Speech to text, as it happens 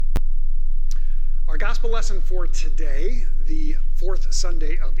gospel lesson for today, the fourth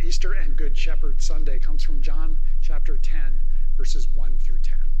Sunday of Easter and Good Shepherd Sunday, comes from John chapter 10, verses 1 through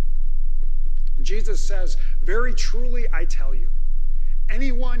 10. Jesus says, "Very truly I tell you,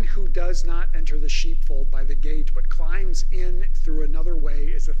 anyone who does not enter the sheepfold by the gate but climbs in through another way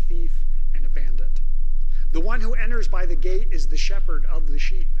is a thief and a bandit. The one who enters by the gate is the shepherd of the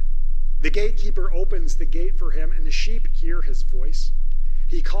sheep. The gatekeeper opens the gate for him, and the sheep hear his voice.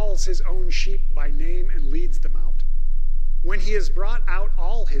 He calls his own sheep by name and leads them out. When he has brought out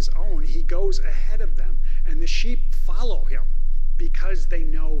all his own, he goes ahead of them, and the sheep follow him because they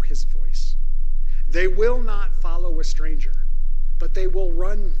know his voice. They will not follow a stranger, but they will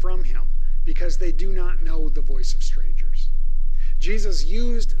run from him because they do not know the voice of strangers." Jesus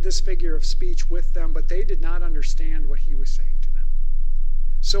used this figure of speech with them, but they did not understand what he was saying to them.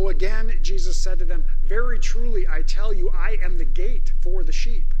 So again, Jesus said to them, "Very truly I tell you, I am the gate for the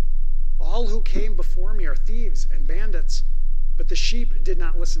sheep. All who came before me are thieves and bandits, but the sheep did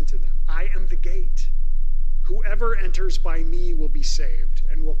not listen to them. I am the gate. Whoever enters by me will be saved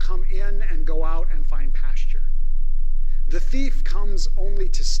and will come in and go out and find pasture. The thief comes only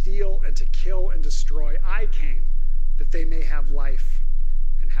to steal and to kill and destroy. I came that they may have life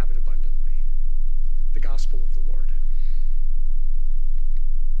and have it abundantly." The gospel of the Lord.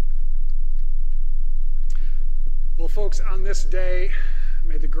 Well, folks, on this day,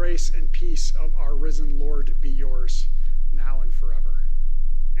 may the grace and peace of our risen Lord be yours now and forever.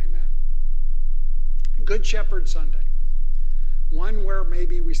 Amen. Good Shepherd Sunday. One where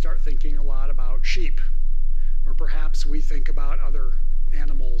maybe we start thinking a lot about sheep, or perhaps we think about other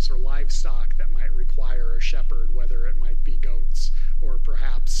animals or livestock that might require a shepherd, whether it might be goats, or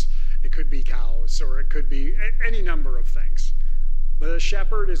perhaps it could be cows, or it could be any number of things. But a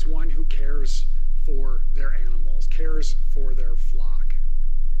shepherd is one who cares for their animals, cares for their flock.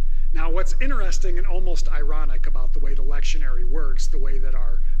 Now, what's interesting and almost ironic about the way the lectionary works, the way that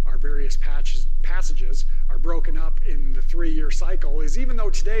our various passages are broken up in the 3-year cycle, is even though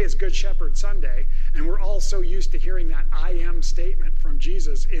today is Good Shepherd Sunday, and we're all so used to hearing that I am statement from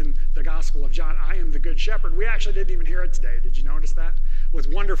Jesus in the Gospel of John, I am the Good Shepherd, we actually didn't even hear it today. Did you notice that? What's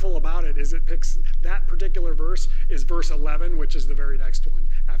wonderful about it is it picks, that particular verse is verse 11, which is the very next one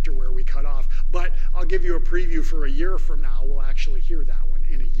after where we cut off. But I'll give you a preview for a year from now. We'll actually hear that one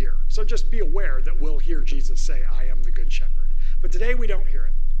in a year. So just be aware that we'll hear Jesus say, I am the Good Shepherd. But today we don't hear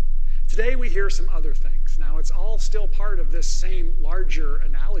it. Today we hear some other things. Now it's all still part of this same larger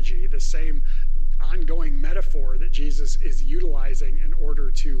analogy, this same ongoing metaphor that Jesus is utilizing in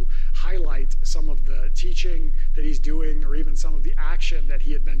order to highlight some of the teaching that he's doing, or even some of the action that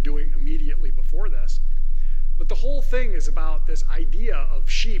he had been doing immediately before this. But the whole thing is about this idea of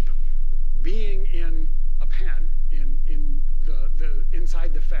sheep being in a pen, in the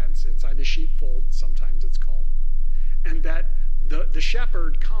inside the fence, inside the sheepfold, sometimes it's called, and that the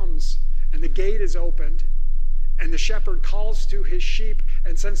shepherd comes and the gate is opened, and the shepherd calls to his sheep,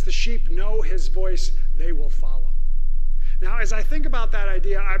 and since the sheep know his voice, they will follow. Now, as I think about that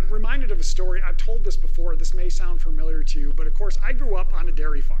idea, I'm reminded of a story. I've told this before. This may sound familiar to you, but of course, I grew up on a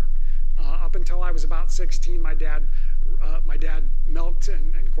dairy farm. Up until I was about 16, my dad milked,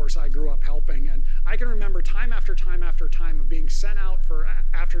 and of course I grew up helping. And I can remember time after time after time of being sent out for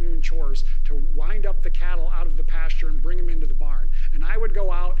afternoon chores to wind up the cattle out of the pasture and bring them into the barn. And I would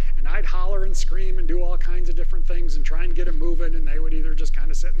go out and I'd holler and scream and do all kinds of different things and try and get them moving, and they would either just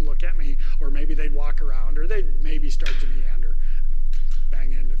kind of sit and look at me, or maybe they'd walk around, or they'd maybe start to meander,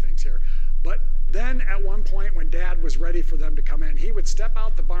 bang into things here. But then at one point when Dad was ready for them to come in, he would step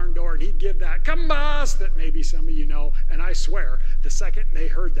out the barn door and he'd give that "come boss" that maybe some of you know, and I swear the second they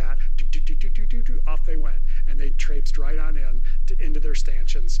heard that, off they went, and they traipsed right on into their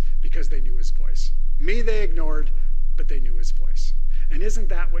stanchions because they knew his voice. Me they ignored, but they knew his voice. And isn't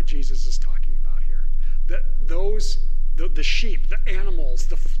that what Jesus is talking about here? That the sheep, the animals,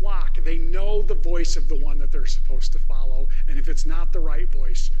 the flock, they know the voice of the one that they're supposed to follow, and if it's not the right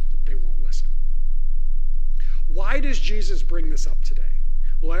voice, they won't listen. Why does Jesus bring this up today?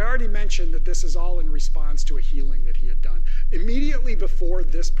 Well, I already mentioned that this is all in response to a healing that he had done. Immediately before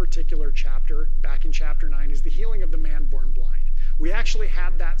this particular chapter, back in chapter 9, is the healing of the man born blind. We actually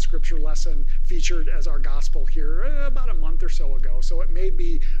had that scripture lesson featured as our gospel here about a month or so ago, so it may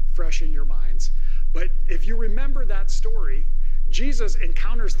be fresh in your minds. But if you remember that story, Jesus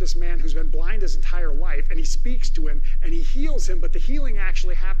encounters this man who's been blind his entire life, and he speaks to him, and he heals him, but the healing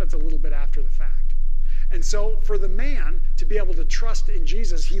actually happens a little bit after the fact. And so for the man to be able to trust in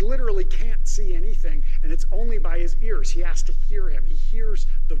Jesus, he literally can't see anything, and it's only by his ears. He has to hear him. He hears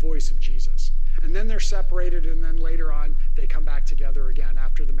the voice of Jesus. And then they're separated, and then later on, they come back together again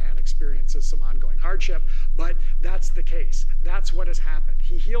after the man experiences some ongoing hardship, but that's the case. That's what has happened.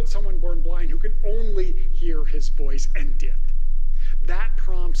 He healed someone born blind who could only hear his voice and did. That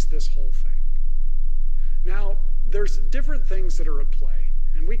prompts this whole thing. Now, there's different things that are at play,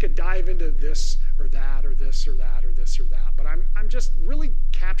 and we could dive into this or that or this or that or this or that, but I'm just really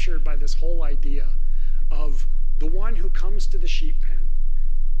captured by this whole idea of the one who comes to the sheep pen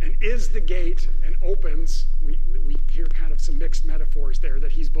and is the gate and opens. We hear kind of some mixed metaphors there,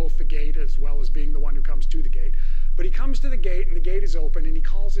 that he's both the gate as well as being the one who comes to the gate. But he comes to the gate, and the gate is open, and he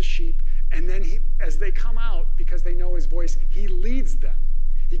calls his sheep, and then as they come out, because they know his voice, he leads them.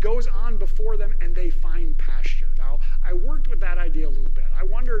 He goes on before them, and they find pasture. Now, I worked with that idea a little bit. I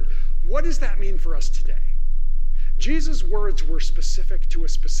wondered, what does that mean for us today? Jesus' words were specific to a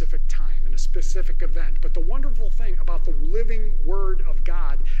specific time and a specific event, but the wonderful thing about the living Word of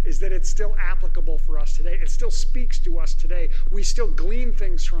God is that it's still applicable for us today. It still speaks to us today. We still glean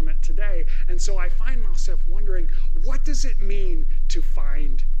things from it today, and so I find myself wondering, what does it mean to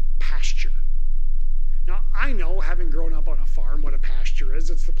find pasture? Now, I know, having grown up on a farm, what a pasture is.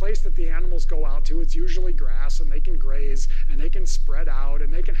 It's the place that the animals go out to. It's usually grass, and they can graze, and they can spread out,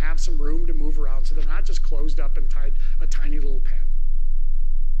 and they can have some room to move around, so they're not just closed up inside a tiny little pen.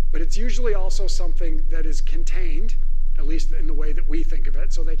 But it's usually also something that is contained, at least in the way that we think of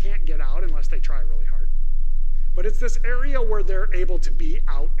it, so they can't get out unless they try really hard. But it's this area where they're able to be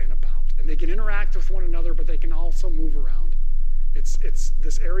out and about, and they can interact with one another, but they can also move around. It's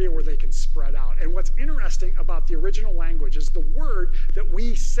this area where they can spread out. And what's interesting about the original language is the word that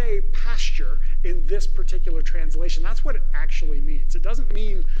we say pasture in this particular translation. That's what it actually means. It doesn't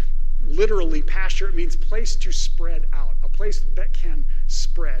mean literally pasture. It means place to spread out, a place that can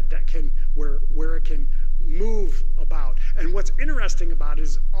spread, that can where it can move about. And what's interesting about it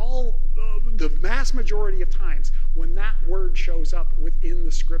is the vast majority of times when that word shows up within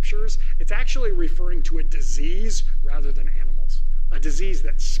the scriptures, it's actually referring to a disease rather than animals. A disease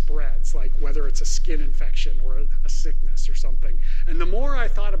that spreads, like whether it's a skin infection or a sickness or something. And the more I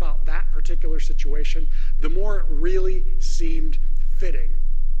thought about that particular situation, the more it really seemed fitting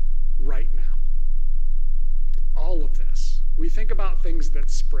right now. All of this. We think about things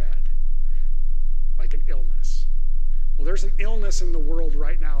that spread, like an illness. Well, there's an illness in the world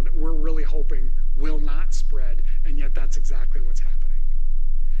right now that we're really hoping will not spread, and yet that's exactly what's happening.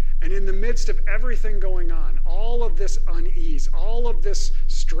 And in the midst of everything going on, all of this unease, all of this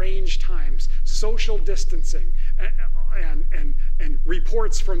strange times, social distancing, and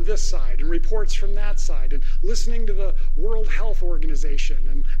reports from this side and reports from that side, and listening to the World Health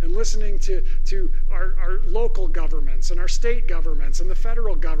Organization and listening to our local governments and our state governments and the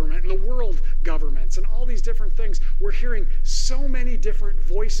federal government and the world governments and all these different things, we're hearing so many different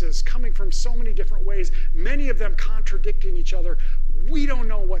voices coming from so many different ways, many of them contradicting each other. We don't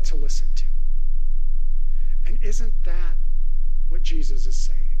know what to listen to. And isn't that what Jesus is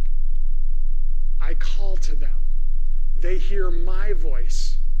saying? I call to them. They hear my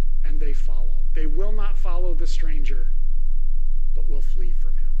voice and they follow. They will not follow the stranger, but will flee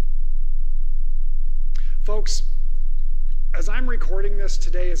from him. Folks, as I'm recording this,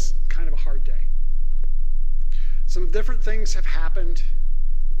 today is kind of a hard day. Some different things have happened.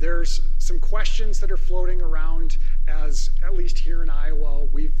 There's some questions that are floating around, as at least here in Iowa,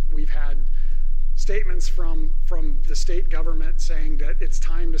 we've had statements from the state government saying that it's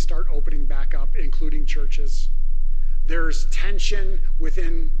time to start opening back up, including churches. There's tension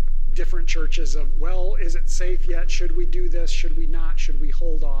within different churches of, well, is it safe yet? Should we do this? Should we not? Should we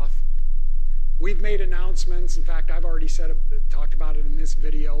hold off? We've made announcements. In fact, I've already talked about it in this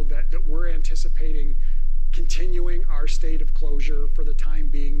video that we're anticipating continuing our state of closure for the time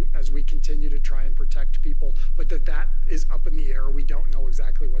being as we continue to try and protect people, but that is up in the air. We don't know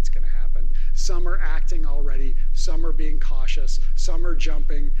exactly what's going to happen. Some are acting already, some are being cautious, some are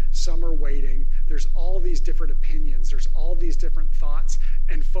jumping, some are waiting. There's all these different opinions, there's all these different thoughts,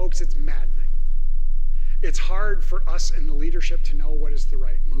 and folks, it's maddening. It's hard for us in the leadership to know what is the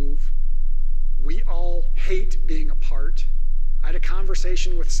right move. We all hate being apart. I had a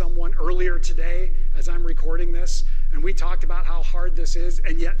conversation with someone earlier today as I'm recording this, and we talked about how hard this is,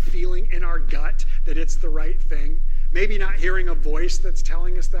 and yet feeling in our gut that it's the right thing. Maybe not hearing a voice that's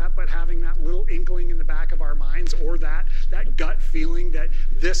telling us that, but having that little inkling in the back of our minds, or that gut feeling that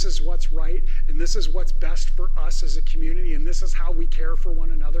this is what's right, and this is what's best for us as a community, and this is how we care for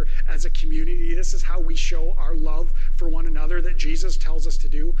one another as a community. This is how we show our love for one another that Jesus tells us to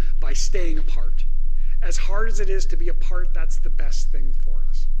do, by staying apart. As hard as it is to be apart, that's the best thing for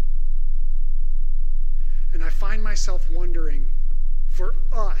us. And I find myself wondering, for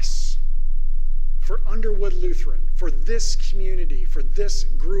us, for Underwood Lutheran, for this community, for this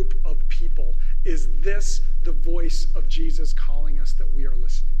group of people, is this the voice of Jesus calling us that we are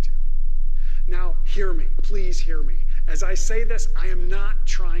listening to? Now, hear me. Please hear me. As I say this, I am not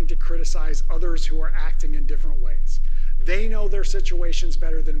trying to criticize others who are acting in different ways. They know their situations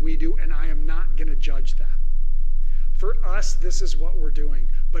better than we do, and I am not going to judge that. For us, this is what we're doing.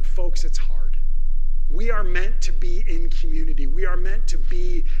 But folks, it's hard. We are meant to be in community. We are meant to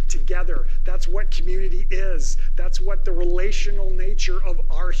be together. That's what community is. That's what the relational nature of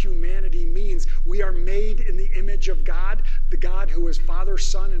our humanity means. We are made in the image of God, the God who is Father,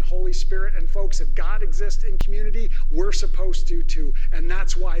 Son, and Holy Spirit. And folks, if God exists in community, we're supposed to too. And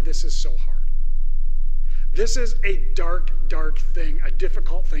that's why this is so hard. This is a dark, dark thing, a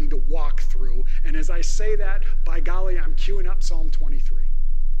difficult thing to walk through. And as I say that, by golly, I'm queuing up Psalm 23.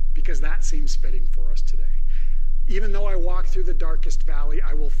 Because that seems fitting for us today. Even though I walk through the darkest valley,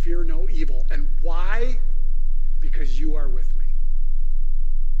 I will fear no evil. And why? Because you are with me.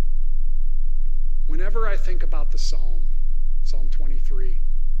 Whenever I think about the Psalm 23,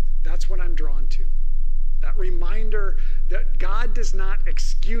 that's what I'm drawn to. That reminder that God does not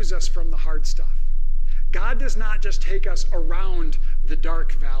excuse us from the hard stuff. God does not just take us around the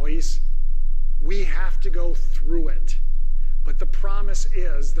dark valleys. We have to go through it. But the promise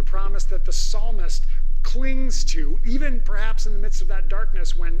that the psalmist clings to, even perhaps in the midst of that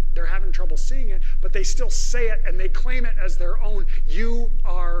darkness when they're having trouble seeing it, but they still say it and they claim it as their own. You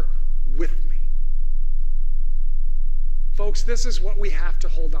are with me. Folks, this is what we have to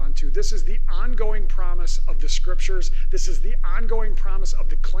hold on to. This is the ongoing promise of the Scriptures. This is the ongoing promise of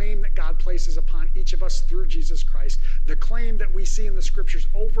the claim that God places upon each of us through Jesus Christ. The claim that we see in the Scriptures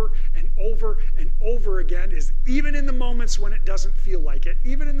over and over and over again is even in the moments when it doesn't feel like it,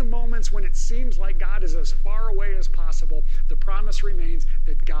 even in the moments when it seems like God is as far away as possible, the promise remains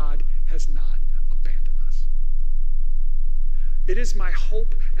that God has not abandoned us. It is my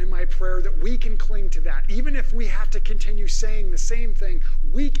hope and my prayer that we can cling to that, even if we have to continue saying the same thing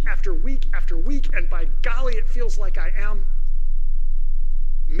week after week after week, and by golly, it feels like I am.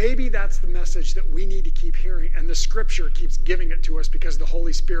 Maybe that's the message that we need to keep hearing, and the Scripture keeps giving it to us because the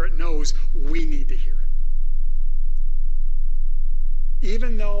Holy Spirit knows we need to hear it.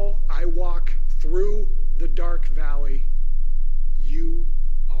 Even though I walk through the dark valley, you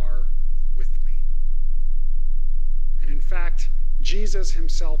are with me. And in fact, Jesus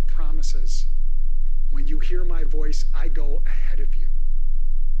himself promises, when you hear my voice, I go ahead of you,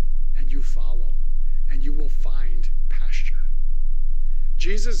 and you follow, and you will find pasture.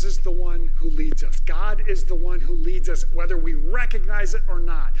 Jesus is the one who leads us. God is the one who leads us, whether we recognize it or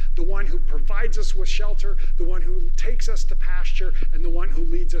not. The one who provides us with shelter, the one who takes us to pasture, and the one who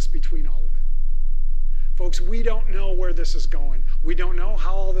leads us between all of it. Folks, we don't know where this is going. We don't know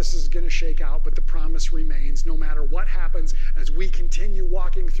how all this is going to shake out, but the promise remains. No matter what happens, as we continue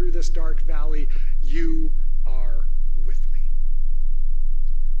walking through this dark valley, you are with me.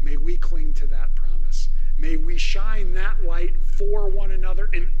 May we cling to that promise. May we shine that light for one another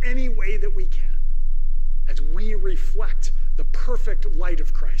in any way that we can as we reflect the perfect light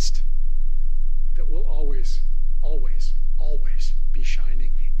of Christ that will always, always, always be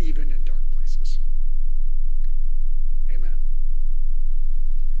shining even in darkness.